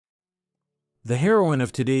The heroine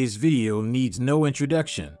of today's video needs no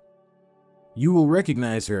introduction. You will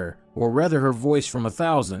recognize her, or rather her voice from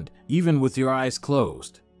 1,000, even with your eyes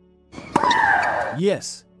closed.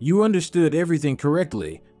 Yes, you understood everything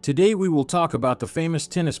correctly. Today we will talk about the famous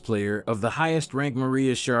tennis player of the highest rank,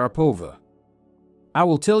 Maria Sharapova. I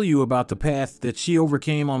will tell you about the path that she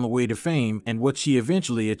overcame on the way to fame and what she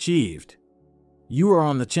eventually achieved. You are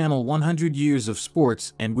on the channel 100 Years of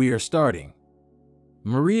Sports, and we are starting.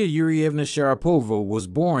 Maria Yurievna Sharapova was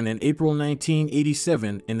born in April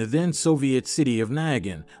 1987 in the then Soviet city of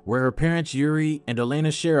Nyagan, where her parents Yuri and Elena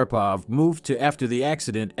Sharapov moved to after the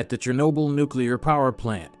accident at the Chernobyl nuclear power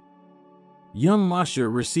plant. Young Masha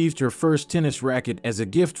received her first tennis racket as a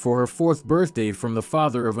gift for her 4th birthday from the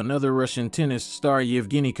father of another Russian tennis star,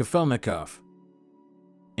 Yevgeny Kafelnikov.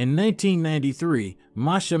 In 1993,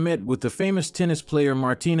 Masha met with the famous tennis player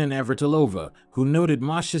Martina Navratilova, who noted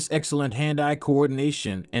Masha's excellent hand-eye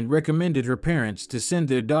coordination and recommended her parents to send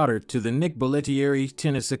their daughter to the Nick Bollettieri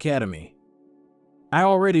Tennis Academy. I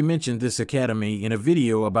already mentioned this academy in a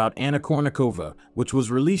video about Anna Kournikova, which was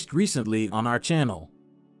released recently on our channel.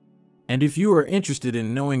 And if you are interested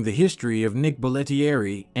in knowing the history of Nick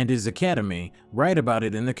Bollettieri and his academy, write about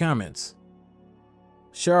it in the comments.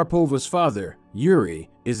 Sharapova's father, Yuri,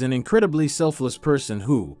 is an incredibly selfless person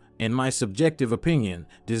who, in my subjective opinion,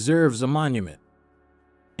 deserves a monument.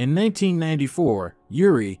 In 1994,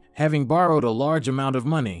 Yuri, having borrowed a large amount of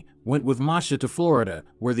money, went with Masha to Florida,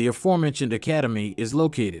 where the aforementioned academy is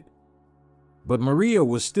located. But Maria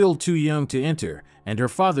was still too young to enter, and her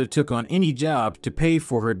father took on any job to pay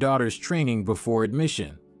for her daughter's training before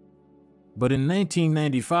admission. But in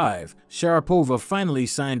 1995, Sharapova finally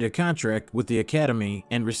signed a contract with the academy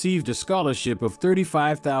and received a scholarship of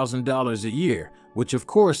 $35,000 a year, which of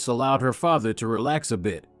course allowed her father to relax a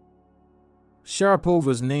bit.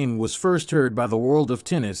 Sharapova's name was first heard by the world of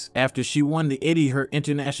tennis after she won the Eddie Hurt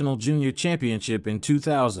International Junior Championship in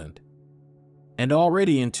 2000. And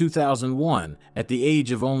already in 2001, at the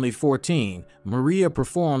age of only 14, Maria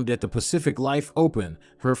performed at the Pacific Life Open,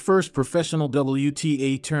 her first professional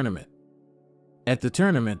WTA tournament. At the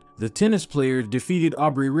tournament, the tennis player defeated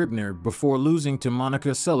Aubrey Ribner before losing to Monica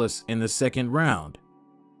Seles in the second round.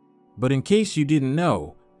 But in case you didn't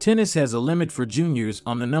know, tennis has a limit for juniors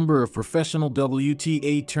on the number of professional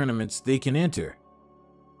WTA tournaments they can enter.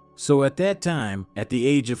 So at that time, at the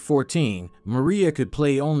age of 14, Maria could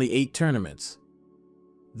play only 8 tournaments.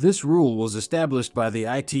 This rule was established by the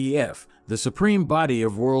ITF, the supreme body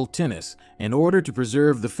of world tennis, in order to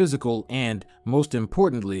preserve the physical and, most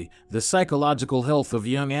importantly, the psychological health of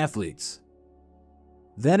young athletes.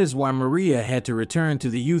 That is why Maria had to return to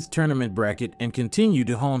the youth tournament bracket and continue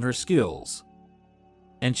to hone her skills.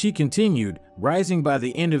 And she continued, rising by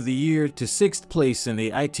the end of the year to 6th place in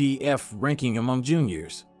the ITF ranking among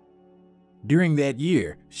juniors. During that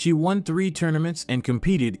year, she won 3 tournaments and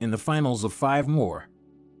competed in the finals of 5 more.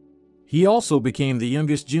 He also became the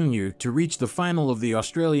youngest junior to reach the final of the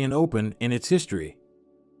Australian Open in its history.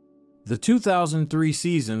 The 2003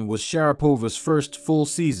 season was Sharapova's first full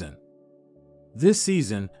season. This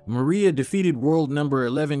season, Maria defeated world number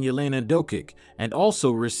 11 Jelena Dokic and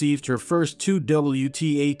also received her first 2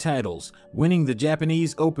 WTA titles, winning the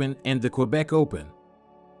Japanese Open and the Quebec Open.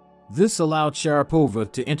 This allowed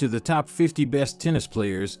Sharapova to enter the top 50 best tennis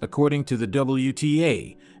players according to the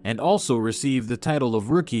WTA, and also receive the title of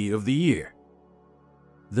Rookie of the Year.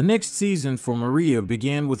 The next season for Maria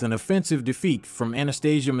began with an offensive defeat from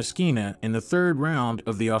Anastasia Moskina in the 3rd round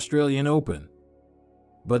of the Australian Open.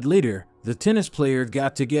 But later, the tennis player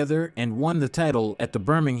got together and won the title at the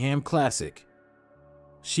Birmingham Classic.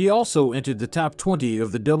 She also entered the top 20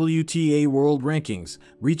 of the WTA World Rankings,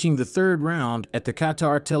 reaching the 3rd round at the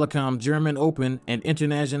Qatar Telecom German Open and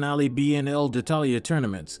Internazionale BNL d'Italia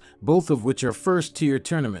tournaments, both of which are first-tier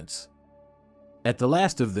tournaments. At the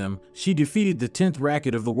last of them, she defeated the 10th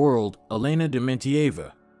racket of the world, Elena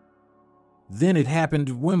Dementieva. Then it happened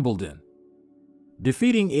at Wimbledon.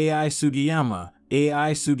 Defeating Ai Sugiyama,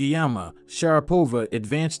 Sharapova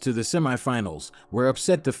advanced to the semifinals, where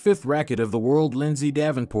upset the 5th racket of the world, Lindsay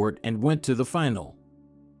Davenport, and went to the final.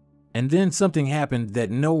 And then something happened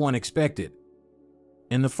that no one expected.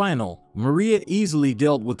 In the final, Maria easily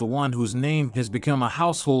dealt with the one whose name has become a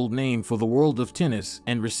household name for the world of tennis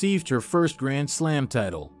and received her first Grand Slam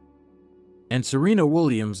title. And Serena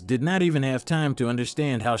Williams did not even have time to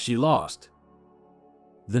understand how she lost.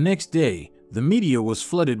 The next day, the media was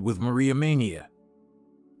flooded with Maria mania.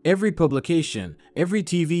 Every publication, every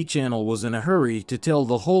TV channel was in a hurry to tell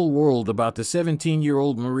the whole world about the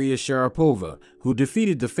 17-year-old Maria Sharapova, who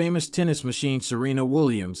defeated the famous tennis machine Serena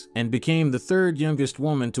Williams and became the third youngest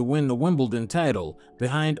woman to win the Wimbledon title,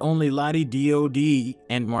 behind only Lottie Dod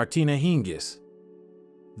and Martina Hingis.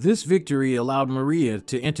 This victory allowed Maria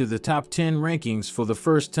to enter the top 10 rankings for the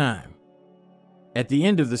first time. At the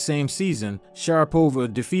end of the same season,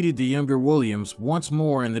 Sharapova defeated the younger Williams once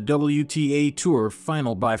more in the WTA Tour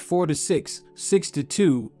final by 4-6,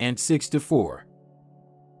 6-2, and 6-4.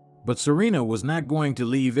 But Serena was not going to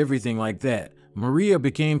leave everything like that. Maria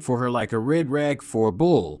became for her like a red rag for a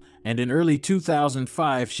bull, and in early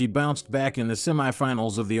 2005 she bounced back in the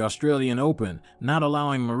semifinals of the Australian Open, not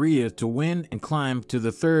allowing Maria to win and climb to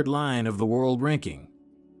the third line of the world ranking.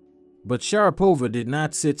 But Sharapova did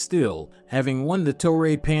not sit still. Having won the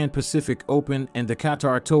Torrey Pan-Pacific Open and the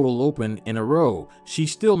Qatar Total Open in a row, she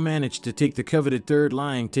still managed to take the coveted third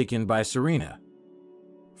line taken by Serena.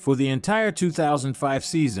 For the entire 2005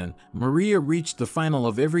 season, Maria reached the final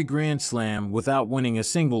of every Grand Slam without winning a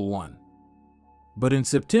single one. But in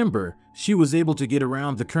September, she was able to get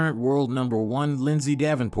around the current world number 1 Lindsay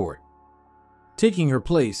Davenport. Taking her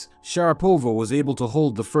place, Sharapova was able to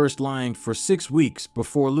hold the first line for 6 weeks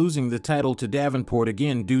before losing the title to Davenport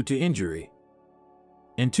again due to injury.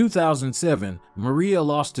 In 2007, Maria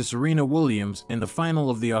lost to Serena Williams in the final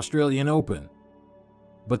of the Australian Open.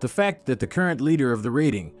 But the fact that the current leader of the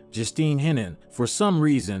rating, Justine Henin, for some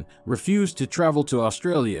reason refused to travel to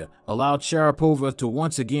Australia, allowed Sharapova to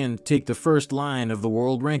once again take the first line of the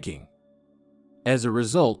world ranking. As a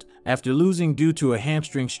result, after losing due to a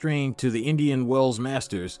hamstring strain to the Indian Wells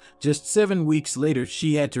Masters, just 7 weeks later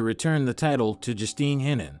she had to return the title to Justine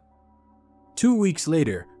Henin. 2 weeks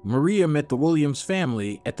later, Maria met the Williams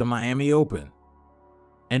family at the Miami Open.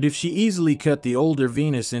 And if she easily cut the older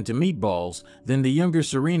Venus into meatballs, then the younger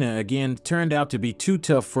Serena again turned out to be too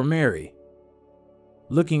tough for Mary.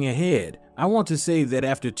 Looking ahead, I want to say that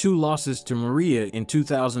after 2 losses to Maria in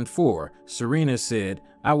 2004, Serena said,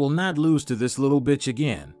 "I will not lose to this little bitch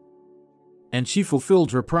again." And she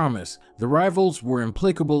fulfilled her promise. The rivals were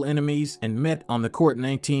implacable enemies and met on the court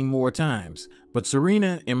 19 more times, but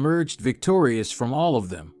Serena emerged victorious from all of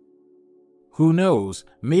them. Who knows,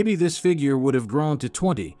 maybe this figure would have grown to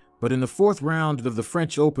 20, but in the 4th round of the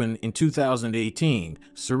French Open in 2018,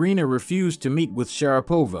 Serena refused to meet with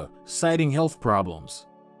Sharapova, citing health problems.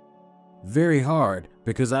 Very hard,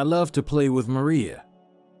 because I love to play with Maria.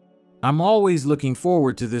 I'm always looking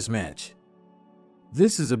forward to this match.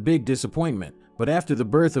 This is a big disappointment, but after the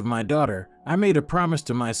birth of my daughter, I made a promise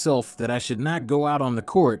to myself that I should not go out on the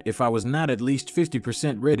court if I was not at least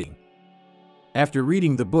 50% ready. After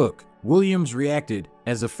reading the book, Williams reacted,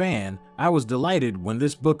 "As a fan, I was delighted when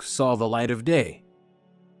this book saw the light of day.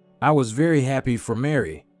 I was very happy for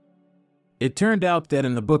Mary. It turned out that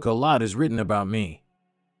in the book a lot is written about me.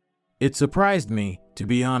 It surprised me, to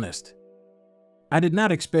be honest. I did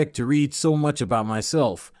not expect to read so much about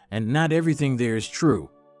myself, and not everything there is true."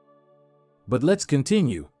 But let's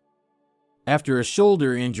continue. After a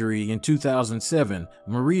shoulder injury in 2007,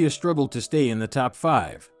 Maria struggled to stay in the top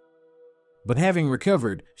 5. But having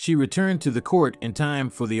recovered, she returned to the court in time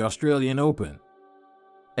for the Australian Open.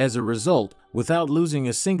 As a result, without losing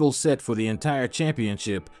a single set for the entire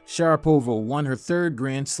championship, Sharapova won her 3rd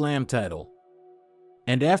Grand Slam title.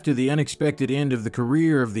 And after the unexpected end of the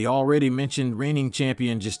career of the already mentioned reigning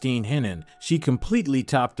champion Justine Henin, she completely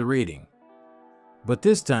topped the rating. But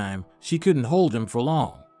this time, she couldn't hold him for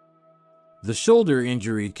long. The shoulder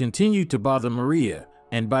injury continued to bother Maria,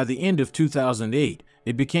 and by the end of 2008,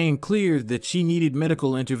 it became clear that she needed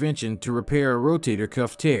medical intervention to repair a rotator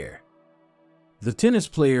cuff tear. The tennis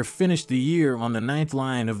player finished the year on the 9th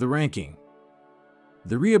line of the ranking.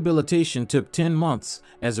 The rehabilitation took 10 months,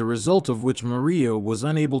 as a result of which Maria was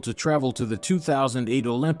unable to travel to the 2008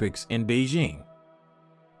 Olympics in Beijing.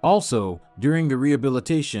 Also, during the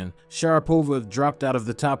rehabilitation, Sharapova dropped out of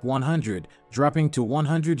the top 100, dropping to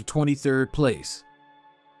 123rd place.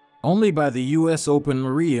 Only by the US Open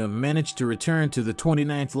Maria managed to return to the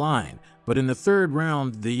 29th line, but in the 3rd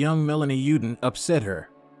round the young Melanie Uden upset her.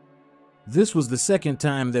 This was the 2nd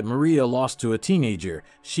time that Maria lost to a teenager.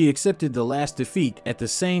 She accepted the last defeat at the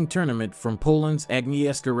same tournament from Poland's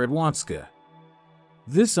Agnieszka Radwanska.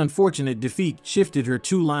 This unfortunate defeat shifted her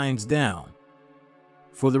 2 lines down.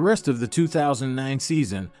 For the rest of the 2009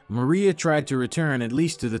 season, Maria tried to return at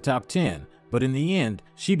least to the top 10, but in the end,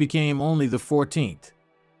 she became only the 14th.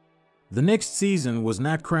 The next season was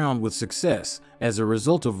not crowned with success, as a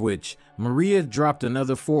result of which, Maria dropped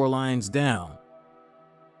another 4 lines down.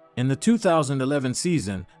 In the 2011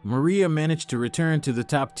 season, Maria managed to return to the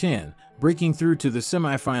top 10, breaking through to the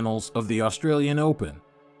semifinals of the Australian Open.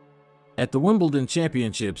 At the Wimbledon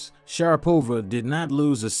Championships, Sharapova did not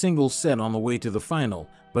lose a single set on the way to the final,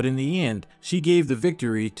 but in the end, she gave the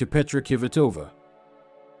victory to Petra Kvitova.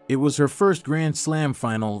 It was her first Grand Slam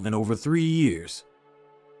final in over 3 years.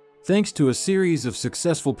 Thanks to a series of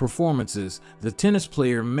successful performances, the tennis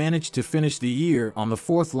player managed to finish the year on the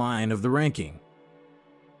 4th line of the ranking.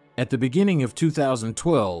 At the beginning of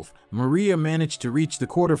 2012, Maria managed to reach the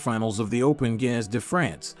quarterfinals of the Open Gaz de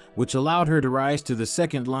France, which allowed her to rise to the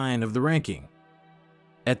 2nd line of the ranking.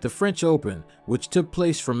 At the French Open, which took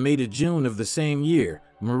place from May to June of the same year,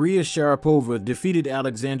 Maria Sharapova defeated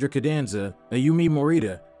Alexandra Cadenza, Ayumi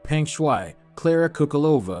Morita, Peng Shuai, Klara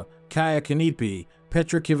Kukalova, Kaya Kanepi,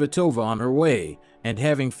 Petra Kvitova on her way, and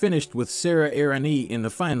having finished with Sara Errani in the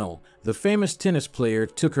final, the famous tennis player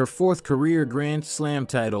took her 4th career Grand Slam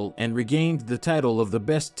title and regained the title of the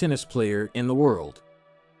best tennis player in the world.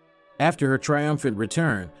 After her triumphant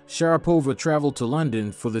return, Sharapova traveled to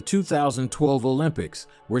London for the 2012 Olympics,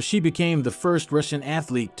 where she became the first Russian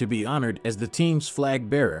athlete to be honored as the team's flag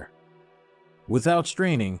bearer. Without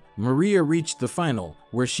straining, Maria reached the final,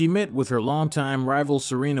 where she met with her longtime rival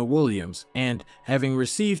Serena Williams and, having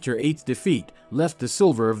received her 8th defeat, left the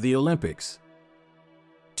silver of the Olympics.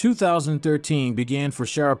 2013 began for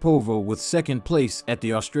Sharapova with 2nd place at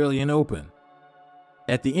the Australian Open.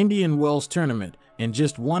 At the Indian Wells tournament, in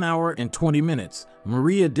just 1 hour and 20 minutes,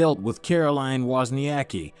 Maria dealt with Caroline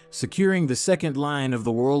Wozniacki, securing the 2nd line of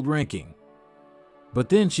the world ranking. But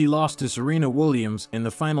then she lost to Serena Williams in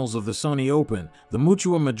the finals of the Sony Open, the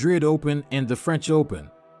Mutua Madrid Open, and the French Open.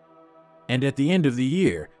 And at the end of the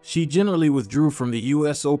year, she generally withdrew from the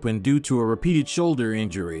US Open due to a repeated shoulder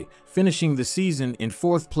injury, finishing the season in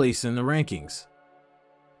 4th place in the rankings.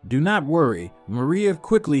 Do not worry, Maria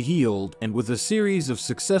quickly healed, and with a series of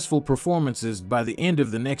successful performances by the end of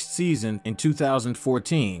the next season in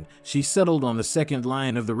 2014, she settled on the 2nd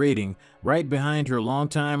line of the rating, right behind her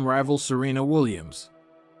longtime rival Serena Williams.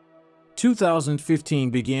 2015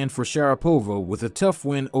 began for Sharapova with a tough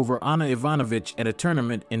win over Ana Ivanovic at a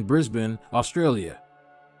tournament in Brisbane, Australia.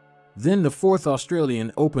 Then the 4th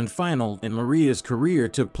Australian Open final in Maria's career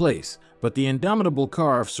took place, but the indomitable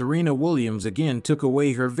car of Serena Williams again took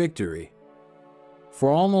away her victory.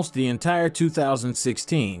 For almost the entire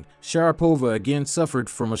 2016, Sharapova again suffered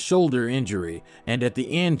from a shoulder injury, and at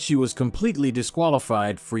the end she was completely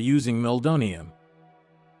disqualified for using meldonium.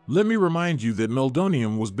 Let me remind you that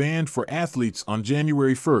meldonium was banned for athletes on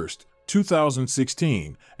January 1st,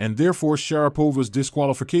 2016, and therefore Sharapova's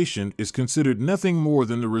disqualification is considered nothing more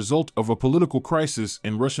than the result of a political crisis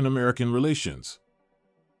in Russian-American relations.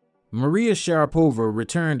 Maria Sharapova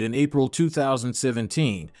returned in April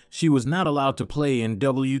 2017. She was not allowed to play in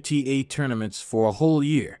WTA tournaments for a whole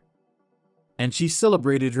year. And she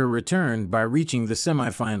celebrated her return by reaching the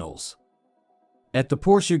semifinals at the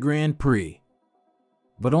Porsche Grand Prix.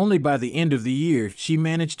 But only by the end of the year she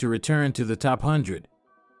managed to return to the top 100.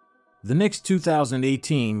 The next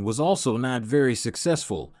 2018 was also not very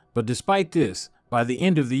successful, but despite this, by the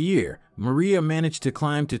end of the year, Maria managed to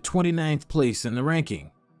climb to 29th place in the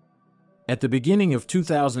ranking. At the beginning of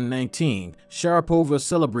 2019, Sharapova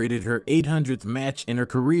celebrated her 800th match in her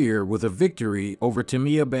career with a victory over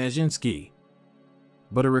Timea Baginski.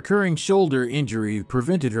 But a recurring shoulder injury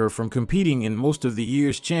prevented her from competing in most of the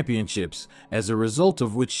year's championships, as a result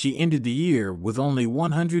of which she ended the year with only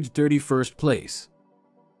 131st place.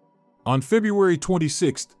 On February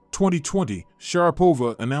 26, 2020,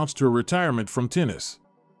 Sharapova announced her retirement from tennis.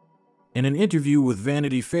 In an interview with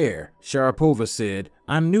Vanity Fair, Sharapova said,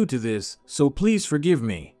 "I'm new to this, so please forgive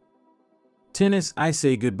me. Tennis, I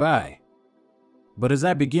say goodbye. But as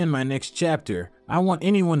I begin my next chapter, I want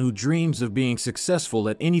anyone who dreams of being successful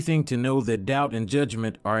at anything to know that doubt and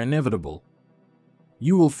judgment are inevitable.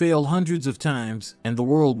 You will fail hundreds of times, and the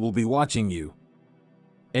world will be watching you.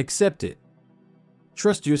 Accept it.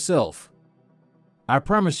 Trust yourself. I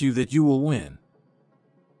promise you that you will win."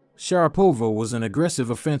 Sharapova was an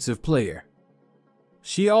aggressive offensive player.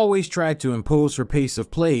 She always tried to impose her pace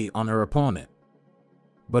of play on her opponent.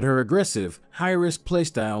 But her aggressive, high-risk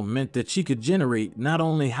playstyle meant that she could generate not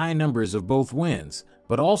only high numbers of both wins,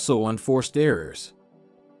 but also unforced errors.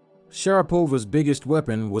 Sharapova's biggest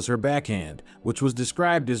weapon was her backhand, which was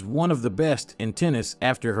described as one of the best in tennis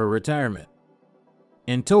after her retirement.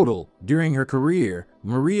 In total, during her career,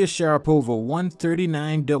 Maria Sharapova won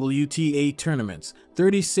 39 WTA tournaments,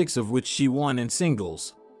 36 of which she won in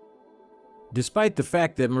singles. Despite the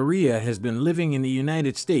fact that Maria has been living in the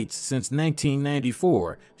United States since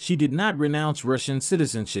 1994, she did not renounce Russian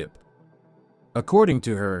citizenship. According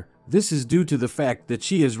to her, this is due to the fact that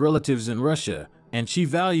she has relatives in Russia, and she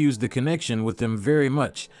values the connection with them very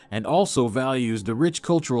much, and also values the rich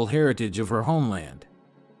cultural heritage of her homeland.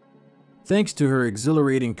 Thanks to her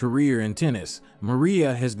exhilarating career in tennis,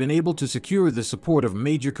 Maria has been able to secure the support of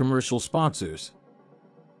major commercial sponsors: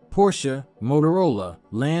 Porsche, Motorola,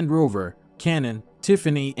 Land Rover, Canon,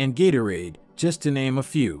 Tiffany, and Gatorade, just to name a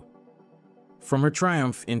few. From her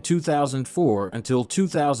triumph in 2004 until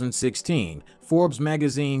 2016, Forbes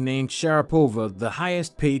magazine named Sharapova the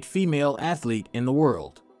highest-paid female athlete in the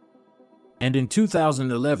world. And in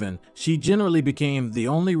 2011, she generally became the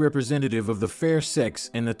only representative of the fair sex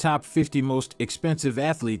in the top 50 most expensive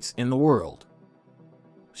athletes in the world.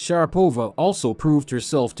 Sharapova also proved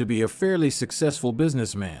herself to be a fairly successful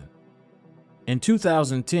businessman. In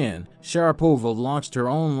 2010, Sharapova launched her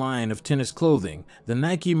own line of tennis clothing, the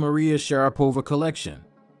Nike Maria Sharapova collection.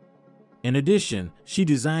 In addition, she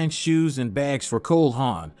designed shoes and bags for Cole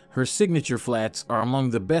Haan. Her signature flats are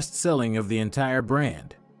among the best-selling of the entire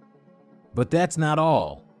brand. But that's not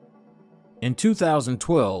all. In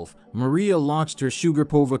 2012, Maria launched her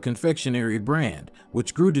Sharapova confectionery brand,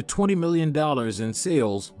 which grew to $20 million in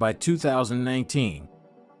sales by 2019.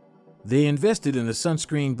 They invested in the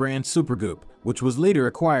sunscreen brand Supergoop, which was later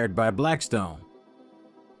acquired by Blackstone.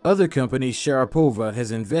 Other companies Sharapova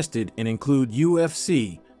has invested in include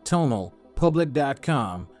UFC, Tonal,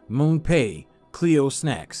 Public.com, MoonPay, Clio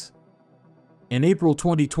Snacks. In April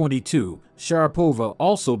 2022, Sharapova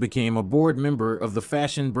also became a board member of the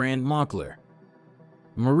fashion brand Moncler.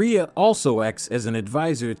 Maria also acts as an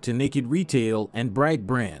advisor to Naked Retail and Bright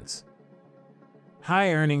Brands.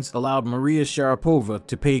 High earnings allowed Maria Sharapova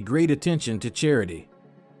to pay great attention to charity.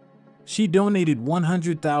 She donated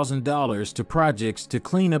 $100,000 to projects to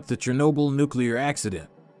clean up the Chernobyl nuclear accident.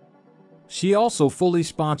 She also fully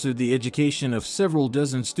sponsored the education of several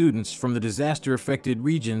dozen students from the disaster-affected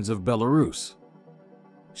regions of Belarus.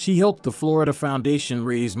 She helped the Florida Foundation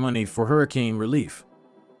raise money for hurricane relief.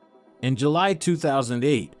 In July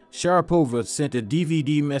 2008, Sharapova sent a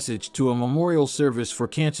DVD message to a memorial service for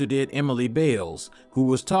cancer-dead Emily Bales, who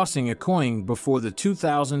was tossing a coin before the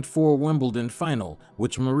 2004 Wimbledon final,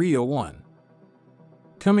 which Maria won.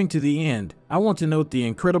 Coming to the end, I want to note the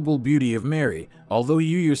incredible beauty of Mary, although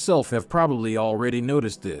you yourself have probably already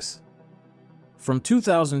noticed this. From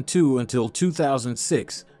 2002 until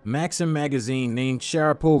 2006, Maxim magazine named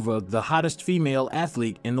Sharapova the hottest female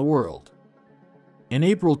athlete in the world. In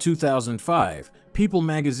April 2005, People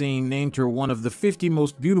magazine named her one of the 50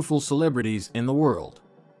 most beautiful celebrities in the world.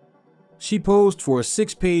 She posed for a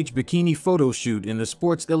 6-page bikini photo shoot in the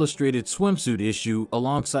Sports Illustrated swimsuit issue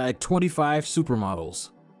alongside 25 supermodels.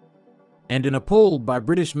 And in a poll by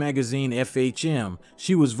British magazine FHM,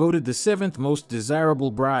 she was voted the 7th most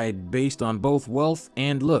desirable bride based on both wealth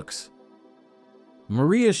and looks.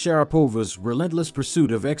 Maria Sharapova's relentless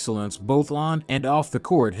pursuit of excellence both on and off the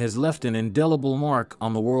court has left an indelible mark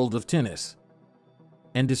on the world of tennis.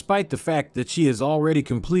 And despite the fact that she has already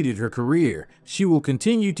completed her career, she will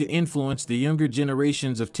continue to influence the younger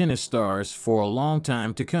generations of tennis stars for a long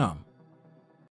time to come.